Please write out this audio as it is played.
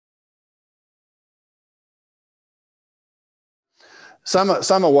Some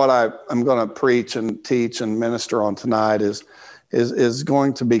of what I'm going to preach and teach and minister on tonight is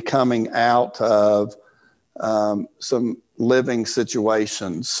going to be coming out of some living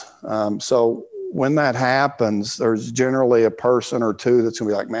situations. So when that happens, there's generally a person or two that's going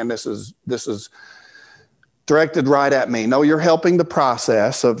to be like, man, this is directed right at me. No, you're helping the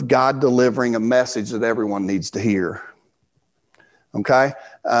process of God delivering a message that everyone needs to hear. Okay?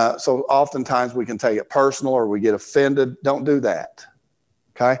 So oftentimes we can take it personal or we get offended. Don't do that.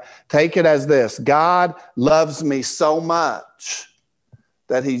 Okay? Take it as this. God loves me so much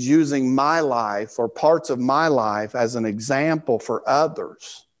that he's using my life or parts of my life as an example for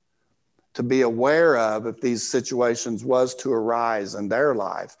others to be aware of if these situations was to arise in their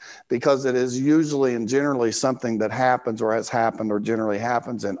life, because it is usually and generally something that happens or has happened or generally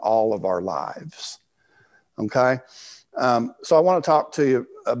happens in all of our lives. Okay? So I want to talk to you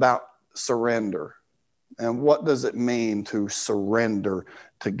about surrender and what does it mean to surrender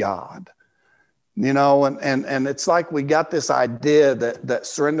to God. You know, and it's like we got this idea that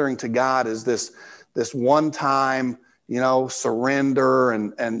surrendering to God is this one time, you know, surrender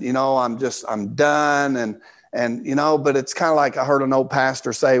and you know, I'm done and you know, but it's kind of like I heard an old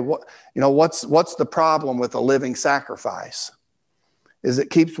pastor say, what's the problem with a living sacrifice? Is it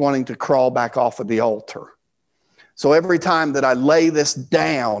keeps wanting to crawl back off of the altar. So every time that I lay this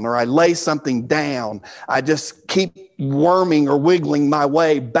down or I lay something down, I just keep worming or wiggling my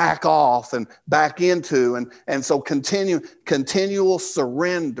way back off and back into. And so continual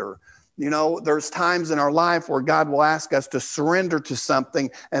surrender. You know, there's times in our life where God will ask us to surrender to something,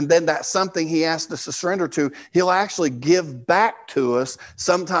 and then that something he asked us to surrender to, he'll actually give back to us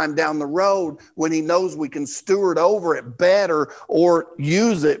sometime down the road when he knows we can steward over it better or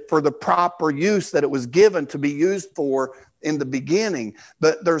use it for the proper use that it was given to be used for in the beginning.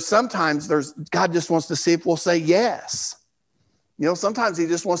 But God just wants to see if we'll say yes. You know, sometimes he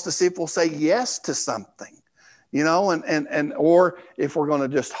just wants to see if we'll say yes to something. You know, and or if we're going to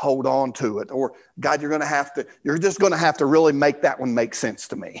just hold on to it, or God, you're just going to have to really make that one make sense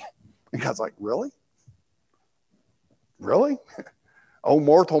to me. And God's like, really? Really? Oh,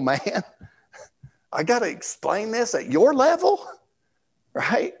 mortal man, I got to explain this at your level,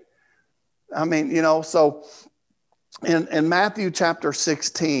 right? I mean, you know, so in Matthew chapter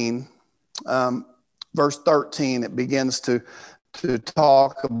 16, verse 13, it begins to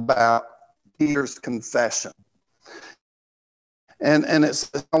talk about Peter's confession. And it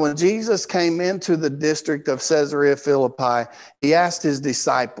says, when Jesus came into the district of Caesarea Philippi, he asked his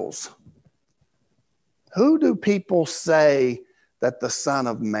disciples, who do people say that the Son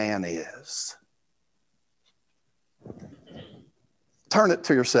of Man is? Turn it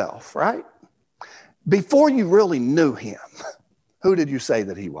to yourself, right? Before you really knew him, who did you say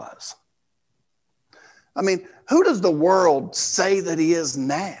that he was? I mean, who does the world say that he is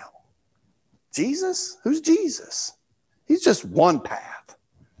now? Jesus? Who's Jesus? He's just one path,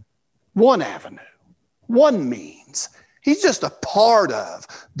 one avenue, one means. He's just a part of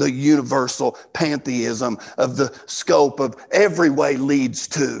the universal pantheism of the scope of every way leads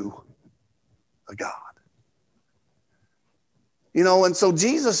to a God. You know, and so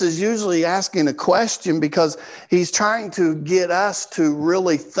Jesus is usually asking a question because he's trying to get us to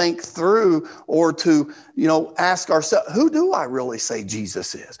really think through or to, you know, ask ourselves, who do I really say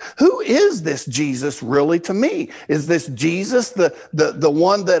Jesus is? Who is this Jesus really to me? Is this Jesus the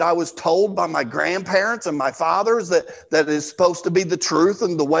one that I was told by my grandparents and my fathers that is supposed to be the truth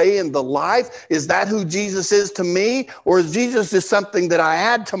and the way and the life? Is that who Jesus is to me? Or is Jesus just something that I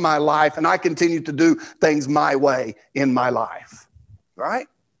add to my life and I continue to do things my way in my life? Right?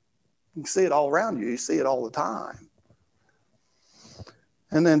 You can see it all around you. You see it all the time.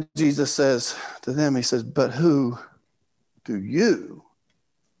 And then Jesus says to them, he says, but who do you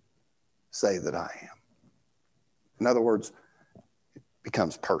say that I am? In other words, it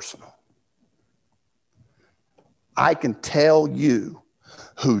becomes personal. I can tell you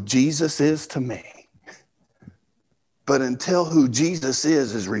who Jesus is to me, but until who Jesus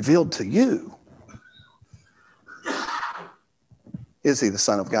is revealed to you, is he the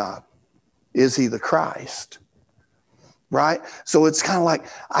Son of God? Is he the Christ? Right? So it's kind of like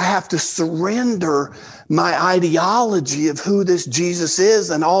I have to surrender my ideology of who this Jesus is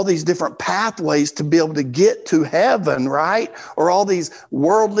and all these different pathways to be able to get to heaven, right? Or all these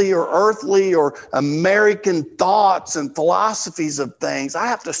worldly or earthly or American thoughts and philosophies of things. I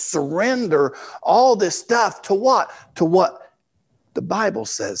have to surrender all this stuff to what? To what the Bible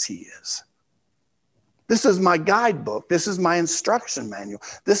says he is. This is my guidebook. This is my instruction manual.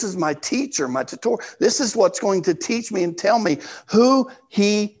 This is my teacher, my tutor. This is what's going to teach me and tell me who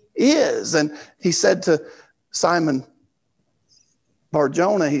he is. And he said to Simon,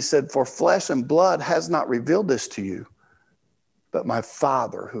 Bar-Jonah, he said, for flesh and blood has not revealed this to you, but my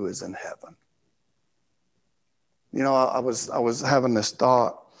Father who is in heaven. You know, I was having this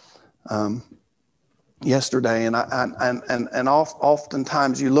thought yesterday, and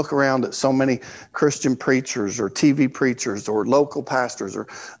oftentimes you look around at so many Christian preachers or TV preachers or local pastors or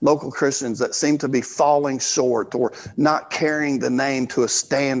local Christians that seem to be falling short or not carrying the name to a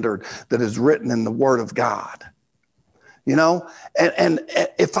standard that is written in the Word of God. You know, and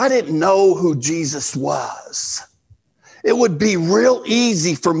if I didn't know who Jesus was, it would be real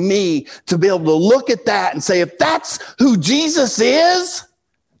easy for me to be able to look at that and say, if that's who Jesus is,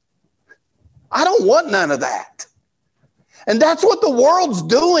 I don't want none of that. And that's what the world's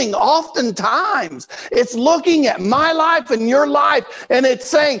doing oftentimes. It's looking at my life and your life, and it's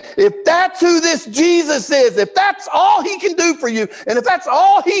saying, if that's who this Jesus is, if that's all he can do for you, and if that's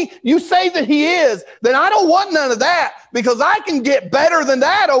all you say that he is, then I don't want none of that, because I can get better than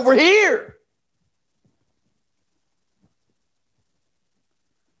that over here.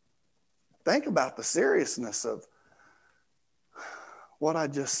 Think about the seriousness of what I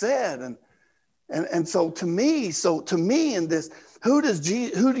just said. And so to me in this, who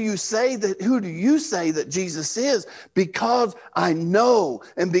do you say that Jesus is? Because I know,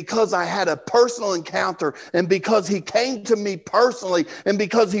 and because I had a personal encounter, and because he came to me personally, and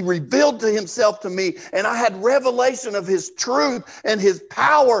because he revealed to himself to me, and I had revelation of his truth and his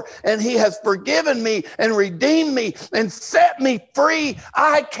power, and he has forgiven me and redeemed me and set me free.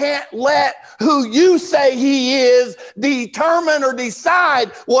 I can't let who you say he is determine or decide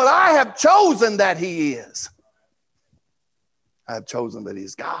what I have chosen that he is. I have chosen that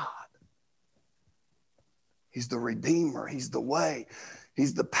he's God. He's the Redeemer. He's the way.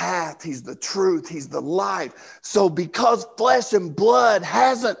 He's the path. He's the truth. He's the life. So because flesh and blood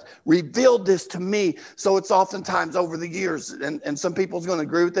hasn't revealed this to me, so it's oftentimes over the years, and some people's going to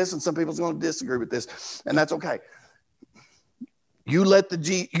agree with this and some people's going to disagree with this, and that's okay. You let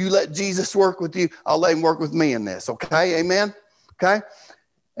Jesus work with you. I'll let him work with me in this. Okay? Amen? Okay?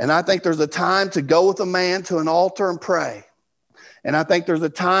 And I think there's a time to go with a man to an altar and pray. And I think there's a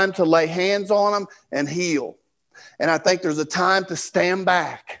time to lay hands on them and heal. And I think there's a time to stand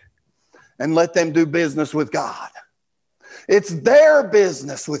back and let them do business with God. It's their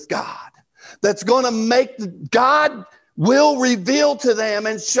business with God that's going to make God will reveal to them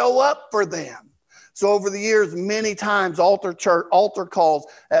and show up for them. So over the years, many times altar calls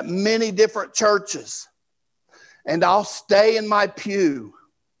at many different churches. And I'll stay in my pew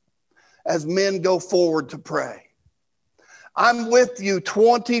as men go forward to pray. I'm with you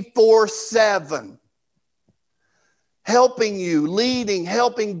 24/7, helping you, leading,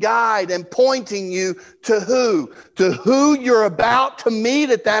 helping guide, and pointing you to who? To who you're about to meet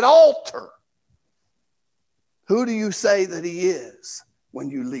at that altar. Who do you say that he is when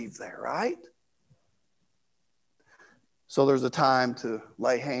you leave there, right? So there's a time to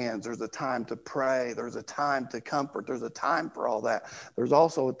lay hands. There's a time to pray. There's a time to comfort. There's a time for all that. There's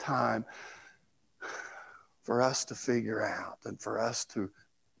also a time for us to figure out and for us to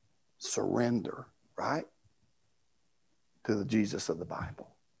surrender, right, to the Jesus of the Bible.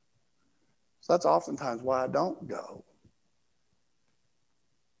 So that's oftentimes why I don't go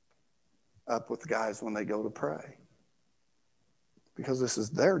up with guys when they go to pray, because this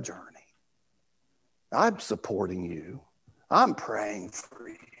is their journey. I'm supporting you. I'm praying for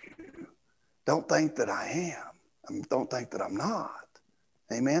you. Don't think that I am. Don't think that I'm not.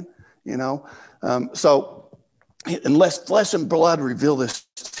 Amen? You know, so unless flesh and blood reveal this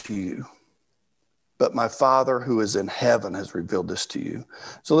to you, but my Father who is in heaven has revealed this to you.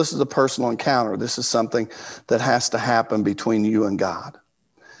 So this is a personal encounter. This is something that has to happen between you and God.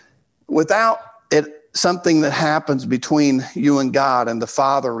 Without it, something that happens between you and God and the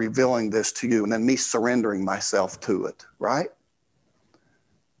Father revealing this to you and then me surrendering myself to it, right?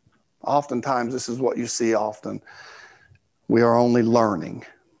 Oftentimes, this is what you see often. We are only learning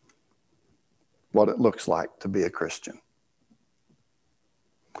what it looks like to be a Christian.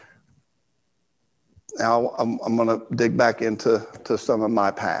 Now, I'm going to dig back into some of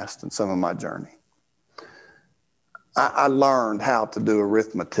my past and some of my journey. I learned how to do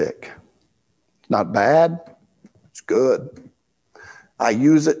arithmetic. Not bad. It's good. I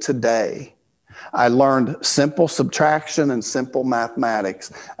use it today. I learned simple subtraction and simple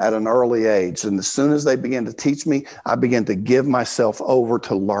mathematics at an early age. And as soon as they began to teach me, I began to give myself over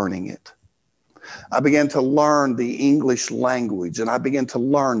to learning it. I began to learn the English language, and I began to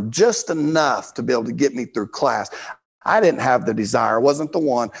learn just enough to be able to get me through class. I didn't have the desire. I wasn't the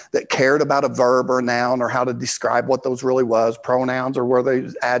one that cared about a verb or a noun or how to describe what those really was, pronouns or were they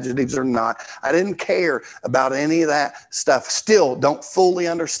adjectives or not. I didn't care about any of that stuff. Still don't fully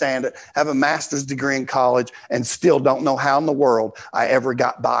understand it, have a master's degree in college, and still don't know how in the world I ever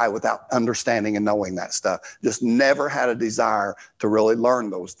got by without understanding and knowing that stuff. Just never had a desire to really learn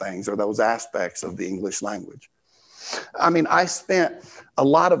those things or those aspects of the English language. I mean, I spent a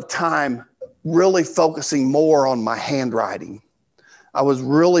lot of time really focusing more on my handwriting. I was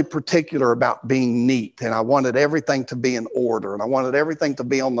really particular about being neat, and I wanted everything to be in order, and I wanted everything to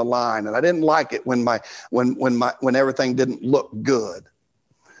be on the line, and I didn't like it when everything didn't look good.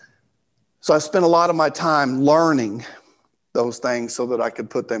 So I spent a lot of my time learning those things so that I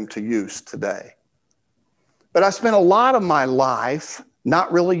could put them to use today. But I spent a lot of my life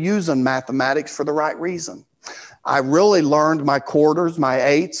not really using mathematics for the right reason. I really learned my quarters, my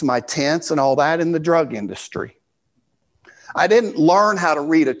eighths, my tenths, and all that in the drug industry. I didn't learn how to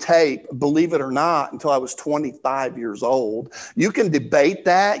read a tape, believe it or not, until I was 25 years old. You can debate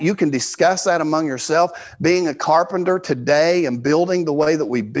that. You can discuss that among yourself. Being a carpenter today and building the way that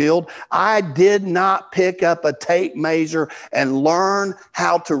we build, I did not pick up a tape measure and learn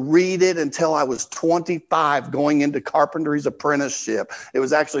how to read it until I was 25 going into carpentry's apprenticeship. It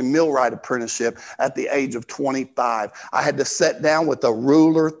was actually millwright apprenticeship at the age of 25. I had to sit down with a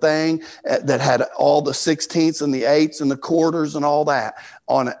ruler thing that had all the sixteenths and the eighths and the quarters and all that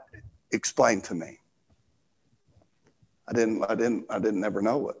on it. Explain to me. I didn't never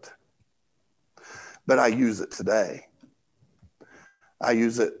know it. But I use it today. I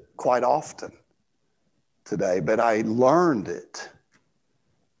use it quite often today, but I learned it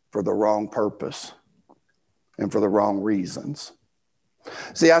for the wrong purpose and for the wrong reasons.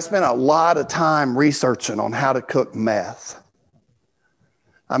 See, I spent a lot of time researching on how to cook meth.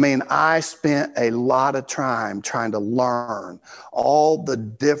 I mean, I spent a lot of time trying to learn all the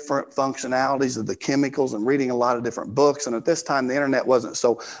different functionalities of the chemicals and reading a lot of different books. And at this time, the internet wasn't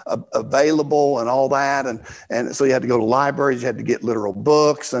so available and all that. And so you had to go to libraries, you had to get literal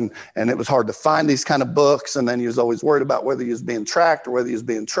books, and it was hard to find these kind of books. And then you was always worried about whether you was being tracked or whether you was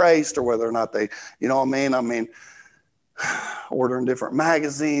being traced or whether or not they, you know what I mean? I mean, ordering different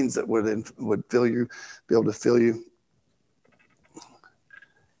magazines that would fill you, be able to fill you.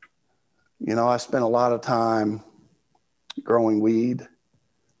 You know, I spent a lot of time growing weed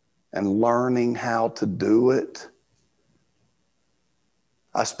and learning how to do it.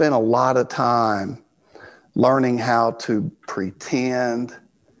 I spent a lot of time learning how to pretend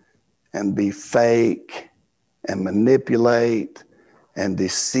and be fake and manipulate and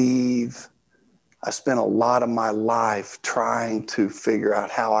deceive. I spent a lot of my life trying to figure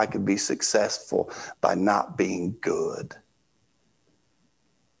out how I could be successful by not being good.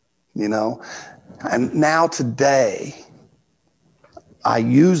 You know, and now today, I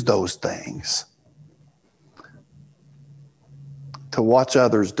use those things to watch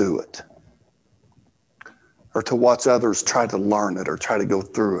others do it, or to watch others try to learn it or try to go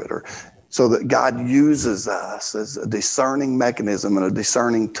through it, or so that God uses us as a discerning mechanism and a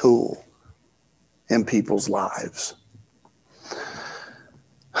discerning tool in people's lives.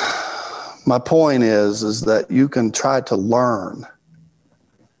 My point is that you can try to learn,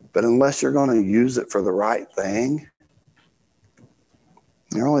 but unless you're going to use it for the right thing,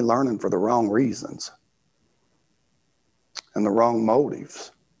 you're only learning for the wrong reasons and the wrong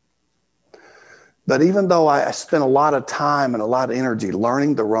motives. But even though I spent a lot of time and a lot of energy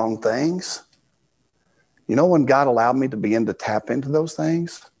learning the wrong things, you know when God allowed me to begin to tap into those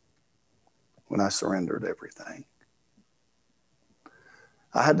things? When I surrendered everything.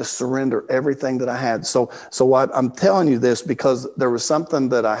 I had to surrender everything that I had. So I'm telling you this because there was something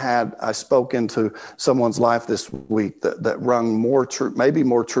that I spoke into someone's life this week that rung more true, maybe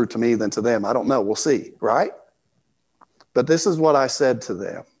more true to me than to them. I don't know. We'll see, right? But this is what I said to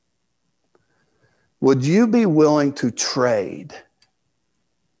them. Would you be willing to trade?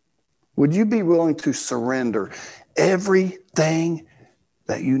 Would you be willing to surrender everything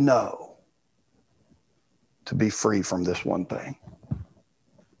that you know to be free from this one thing?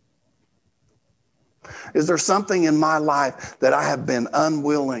 Is there something in my life that I have been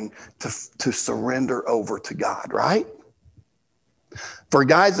unwilling to surrender over to God, right? For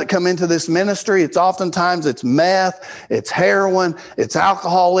guys that come into this ministry, it's oftentimes it's meth, it's heroin, it's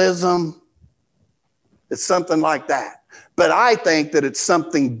alcoholism. It's something like that. But I think that it's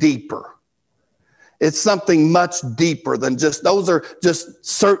something deeper. It's something much deeper than just, those are just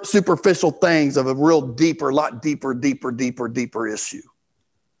superficial things of a real deeper, lot deeper issue.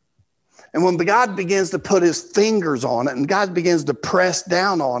 And when God begins to put his fingers on it and God begins to press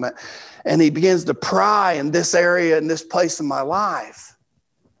down on it, and he begins to pry in this area, in this place in my life,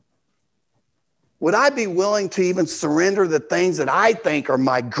 would I be willing to even surrender the things that I think are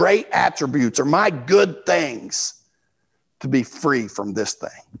my great attributes or my good things to be free from this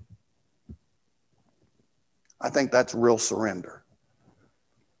thing? I think that's real surrender.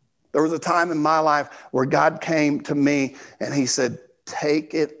 There was a time in my life where God came to me and he said,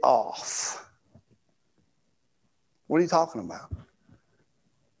 take it off. What are you talking about?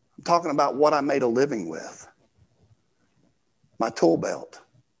 I'm talking about what I made a living with. My tool belt.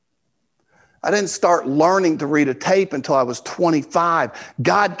 I didn't start learning to read a tape until I was 25.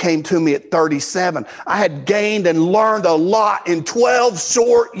 God came to me at 37. I had gained and learned a lot in 12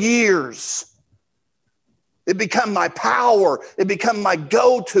 short years. It became my power. It became my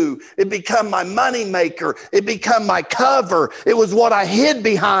go-to. It became my money maker. It became my cover. It was what I hid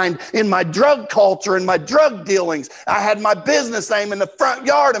behind in my drug culture and my drug dealings. I had my business name in the front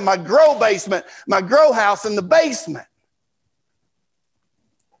yard and my grow basement, my grow house in the basement.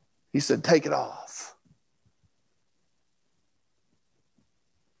 He said, take it off.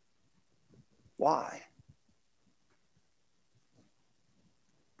 Why?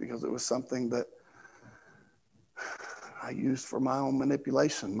 Because it was something that I used for my own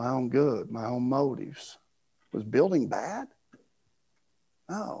manipulation, my own good, my own motives. Was building bad?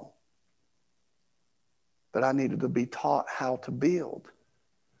 No. But I needed to be taught how to build.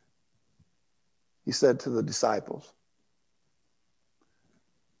 He said to the disciples,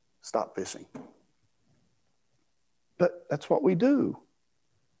 stop fishing. But that's what we do.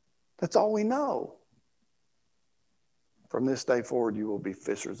 That's all we know. From this day forward, you will be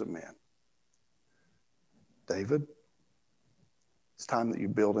fishers of men. David, it's time that you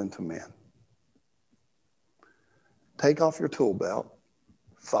build into men. Take off your tool belt,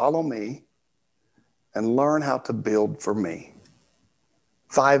 follow me, and learn how to build for me.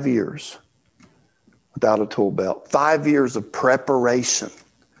 5 years without a tool belt. 5 years of preparation.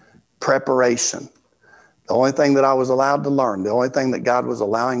 Preparation. The only thing that I was allowed to learn, the only thing that God was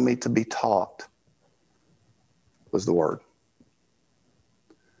allowing me to be taught was the Word.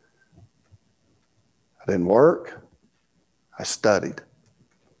 I didn't work. I studied.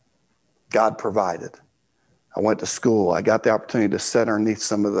 God provided. I went to school. I got the opportunity to sit underneath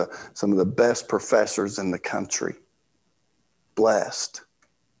some of the best professors in the country. Blessed.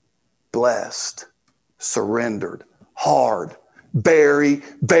 Surrendered. Hard. Very,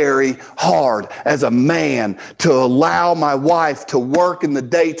 very hard as a man to allow my wife to work in the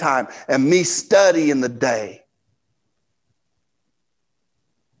daytime and me study in the day.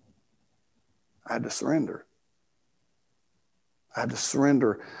 I had to surrender. I had to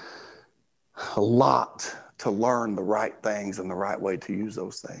surrender a lot to learn the right things and the right way to use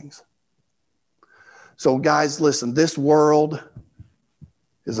those things. So guys, listen, this world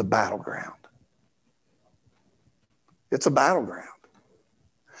is a battleground. It's a battleground.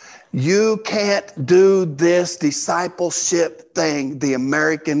 You can't do this discipleship thing the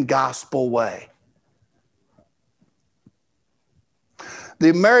American gospel way. The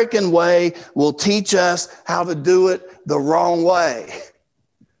American way will teach us how to do it the wrong way.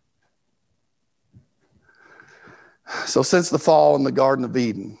 So since the fall in the Garden of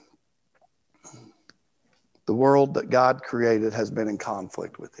Eden, the world that God created has been in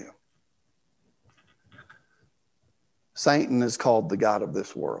conflict with him. Satan is called the god of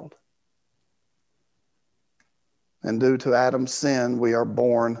this world. And due to Adam's sin, we are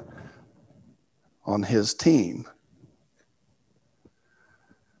born on his team.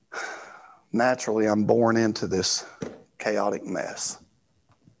 Naturally, I'm born into this chaotic mess.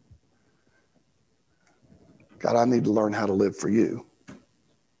 God, I need to learn how to live for you.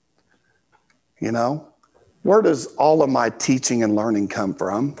 You know, where does all of my teaching and learning come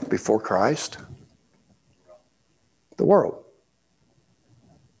from before Christ? The world.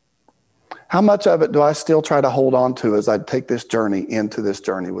 How much of it do I still try to hold on to as I take this journey into this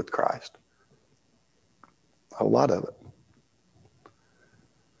journey with Christ? A whole lot of it.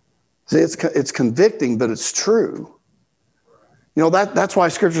 See, it's convicting, but it's true. You know, that's why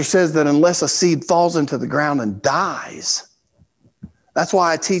Scripture says that unless a seed falls into the ground and dies. That's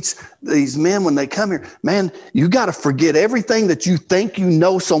why I teach these men when they come here, man, you got to forget everything that you think you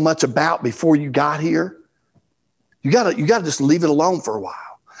know so much about before you got here. You got to just leave it alone for a while.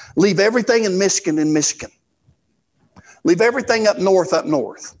 Leave everything in Michigan. Leave everything up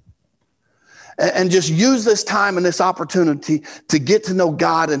north. And just use this time and this opportunity to get to know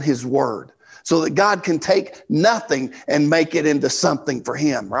God and his word so that God can take nothing and make it into something for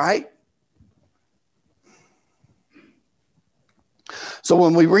him, right? So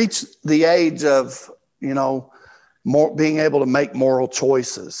when we reach the age of, being able to make moral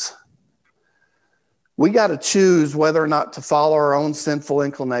choices, We got to choose whether or not to follow our own sinful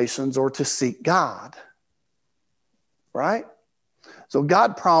inclinations or to seek God. Right? So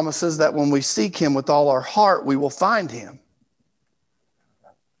God promises that when we seek him with all our heart, we will find him.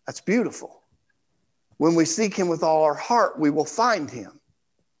 That's beautiful. When we seek him with all our heart, we will find him.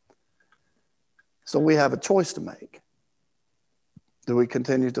 So we have a choice to make. Do we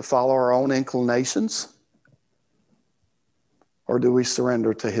continue to follow our own inclinations? Or do we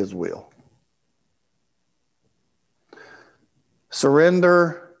surrender to his will?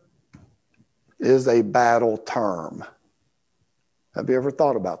 Surrender is a battle term. Have you ever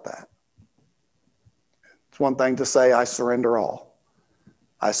thought about that? It's one thing to say, I surrender all.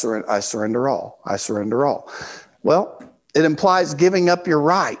 I surrender all. I surrender all. Well, it implies giving up your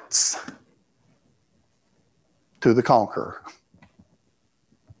rights to the conqueror.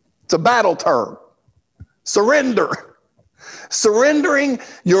 It's a battle term. Surrender. Surrendering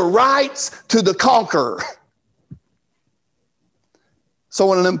your rights to the conqueror. So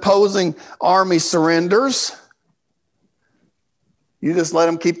when an imposing army surrenders, you just let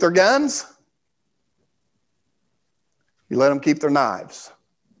them keep their guns? You let them keep their knives?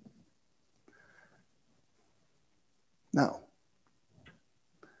 No.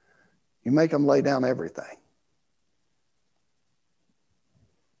 You make them lay down everything.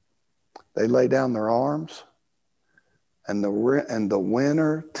 They lay down their arms, and the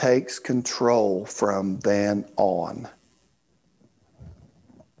winner takes control from then on.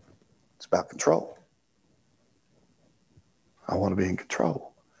 It's about control. I want to be in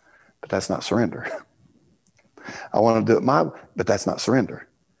control, but that's not surrender. I want to do it my way, but that's not surrender.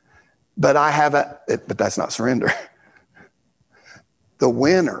 But but that's not surrender. The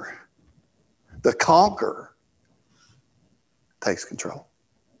winner, the conqueror, takes control.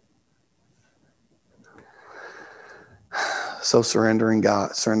 So surrendering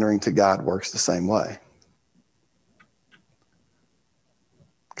to God works the same way.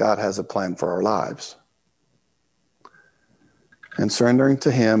 God has a plan for our lives. And surrendering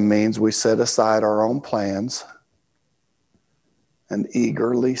to him means we set aside our own plans and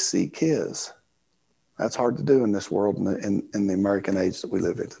eagerly seek his. That's hard to do in this world, in the American age that we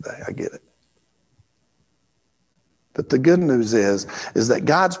live in today. I get it. But the good news is that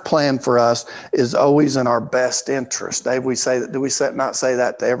God's plan for us is always in our best interest. Dave, do we not say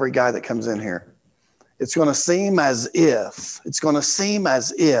that to every guy that comes in here? It's going to seem as if,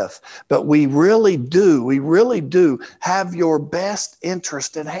 but we really do have your best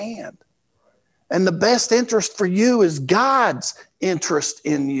interest at hand. And the best interest for you is God's interest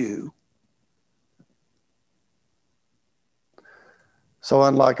in you. So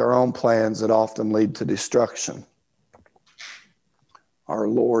unlike our own plans that often lead to destruction, our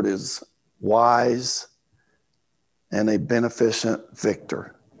Lord is wise and a beneficent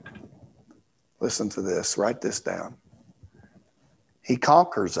victor. Listen to this. Write this down. He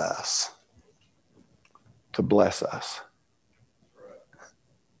conquers us to bless us.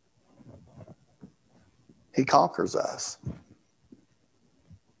 He conquers us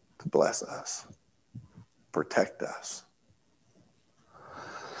to bless us, protect us.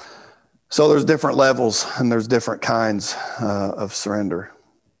 So there's different levels and there's different kinds of surrender,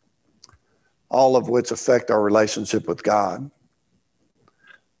 all of which affect our relationship with God.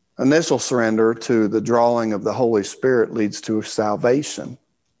 Initial surrender to the drawing of the Holy Spirit leads to salvation.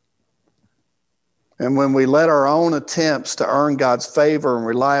 And when we let our own attempts to earn God's favor and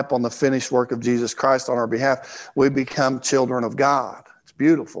rely upon the finished work of Jesus Christ on our behalf, we become children of God. It's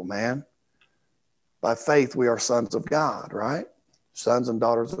beautiful, man. By faith, we are sons of God, right? Sons and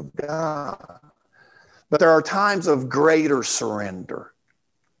daughters of God. But there are times of greater surrender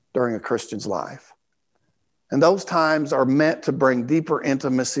during a Christian's life. And those times are meant to bring deeper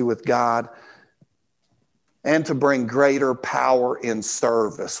intimacy with God and to bring greater power in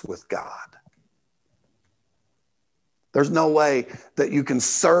service with God. There's no way that you can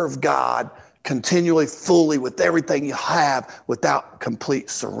serve God continually, fully, with everything you have without complete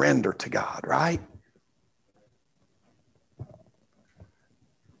surrender to God, right?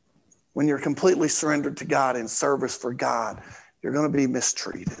 When you're completely surrendered to God in service for God, you're going to be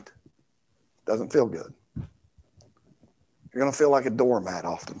mistreated. Doesn't feel good. You're going to feel like a doormat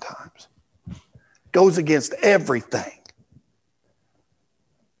oftentimes. Goes against everything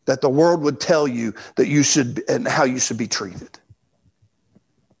that the world would tell you that you should and how you should be treated.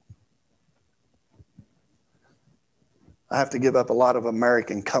 I have to give up a lot of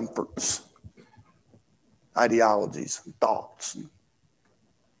American comforts, ideologies, and thoughts, and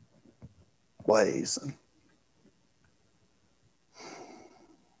ways.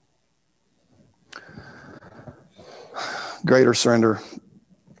 Greater surrender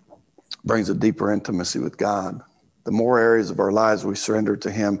brings a deeper intimacy with God. The more areas of our lives we surrender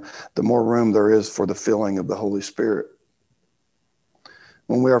to Him, the more room there is for the filling of the Holy Spirit.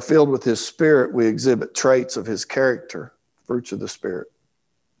 When we are filled with His Spirit, we exhibit traits of His character, fruits of the Spirit.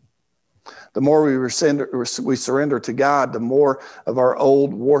 The more we surrender to God, the more of our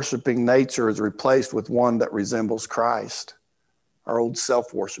old worshiping nature is replaced with one that resembles Christ, our old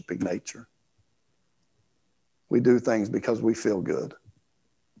self-worshiping nature. We do things because we feel good.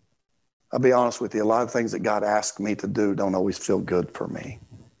 I'll be honest with you, a lot of things that God asks me to do don't always feel good for me.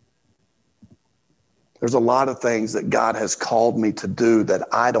 There's a lot of things that God has called me to do that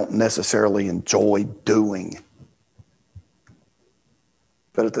I don't necessarily enjoy doing.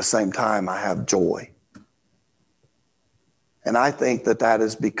 But at the same time, I have joy. And I think that that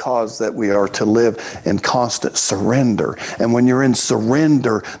is because that we are to live in constant surrender. And when you're in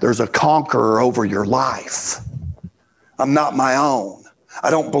surrender, there's a conqueror over your life. I'm not my own. I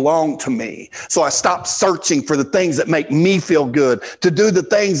don't belong to me. So I stop searching for the things that make me feel good, to do the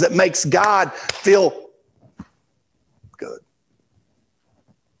things that makes God feel good.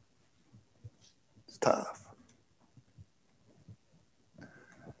 It's tough.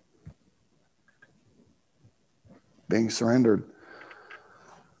 Being surrendered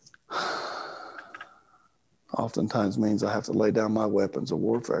oftentimes means I have to lay down my weapons of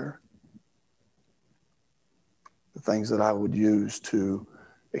warfare. The things that I would use to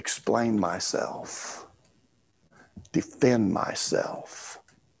explain myself, defend myself,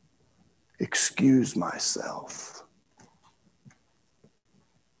 excuse myself.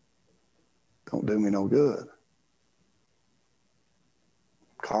 Don't do me no good.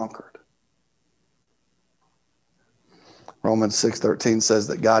 Conquered. Romans 6:13 says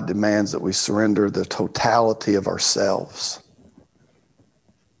that God demands that we surrender the totality of ourselves.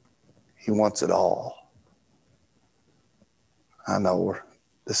 He wants it all. I know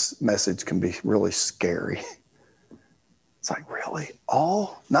this message can be really scary. It's like, really?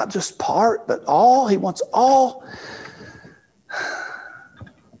 All? Not just part, but all? He wants all?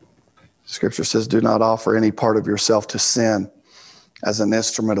 Scripture says, do not offer any part of yourself to sin as an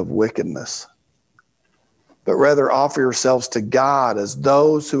instrument of wickedness, but rather offer yourselves to God as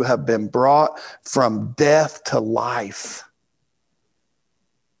those who have been brought from death to life.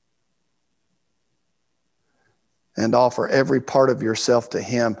 And offer every part of yourself to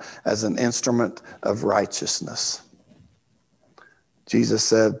Him as an instrument of righteousness. Jesus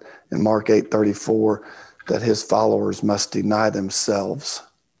said in Mark 8:34 that His followers must deny themselves.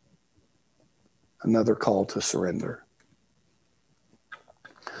 Another call to surrender.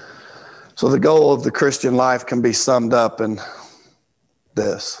 So the goal of the Christian life can be summed up in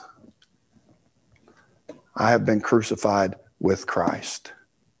this: I have been crucified with Christ.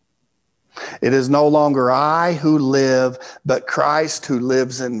 It is no longer I who live, but Christ who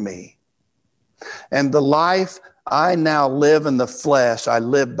lives in me. And the life I now live in the flesh, I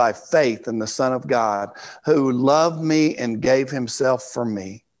live by faith in the Son of God, who loved me and gave Himself for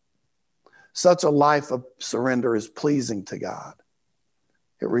me. Such a life of surrender is pleasing to God.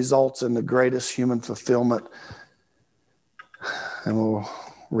 It results in the greatest human fulfillment and will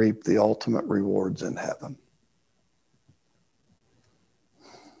reap the ultimate rewards in heaven.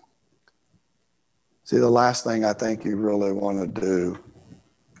 See, the last thing I think you really want to do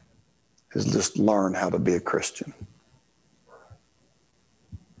is just learn how to be a Christian.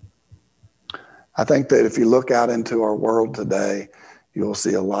 I think that if you look out into our world today, you'll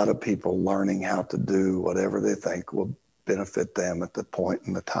see a lot of people learning how to do whatever they think will benefit them at the point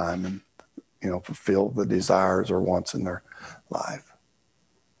in the time and, fulfill the desires or wants in their life.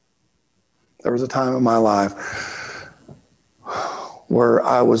 There was a time in my life where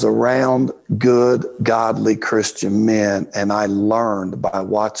I was around good, godly Christian men, and I learned by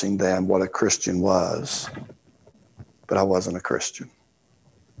watching them what a Christian was. But I wasn't a Christian.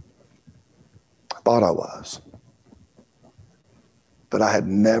 I thought I was. But I had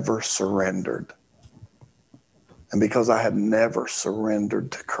never surrendered. And because I had never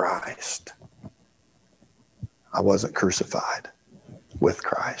surrendered to Christ, I wasn't crucified with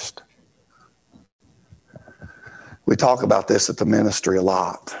Christ. We talk about this at the ministry a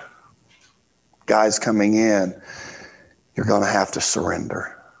lot. Guys coming in, you're going to have to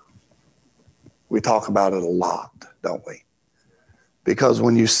surrender. We talk about it a lot, don't we? Because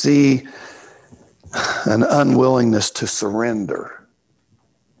when you see an unwillingness to surrender,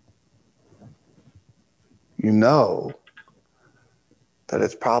 you know that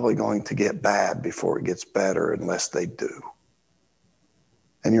it's probably going to get bad before it gets better unless they do.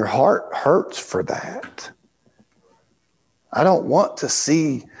 And your heart hurts for that. I don't want to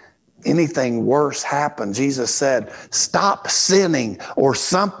see anything worse happen, Jesus said, stop sinning or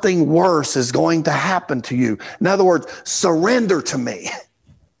something worse is going to happen to you. In other words, surrender to me.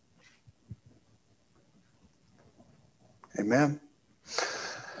 Amen.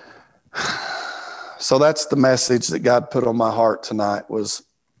 So that's the message that God put on my heart tonight was,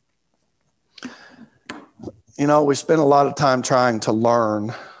 we spend a lot of time trying to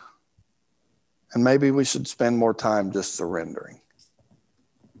learn, and maybe we should spend more time just surrendering.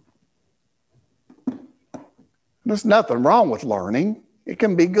 There's nothing wrong with learning. It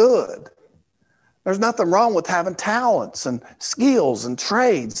can be good. There's nothing wrong with having talents and skills and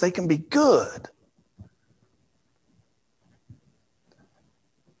trades. They can be good.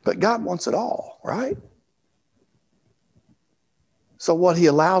 But God wants it all, right? So what he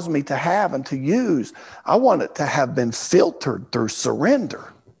allows me to have and to use, I want it to have been filtered through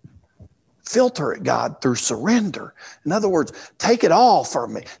surrender. Filter it, God, through surrender. In other words, take it all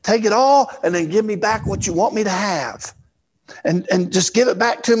from me. Take it all and then give me back what you want me to have. And just give it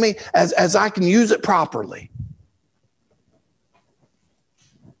back to me as I can use it properly.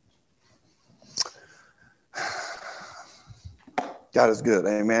 God is good,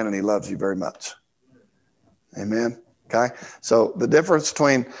 amen, and he loves you very much. Amen, okay? So the difference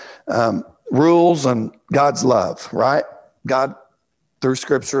between rules and God's love, right? God, through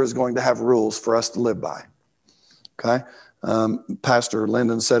Scripture, is going to have rules for us to live by, okay? Pastor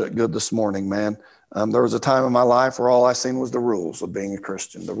Lyndon said it good this morning, man. There was a time in my life where all I seen was the rules of being a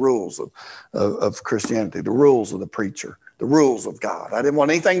Christian, the rules of Christianity, the rules of the preacher, the rules of God. I didn't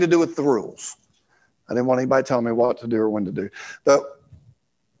want anything to do with the rules. I didn't want anybody telling me what to do or when to do. But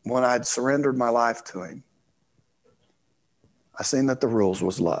when I'd surrendered my life to him, I seen that the rules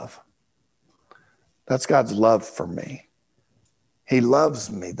was love. That's God's love for me. He loves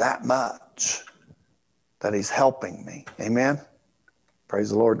me that much that he's helping me. Amen? Praise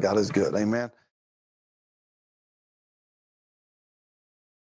the Lord. God is good. Amen.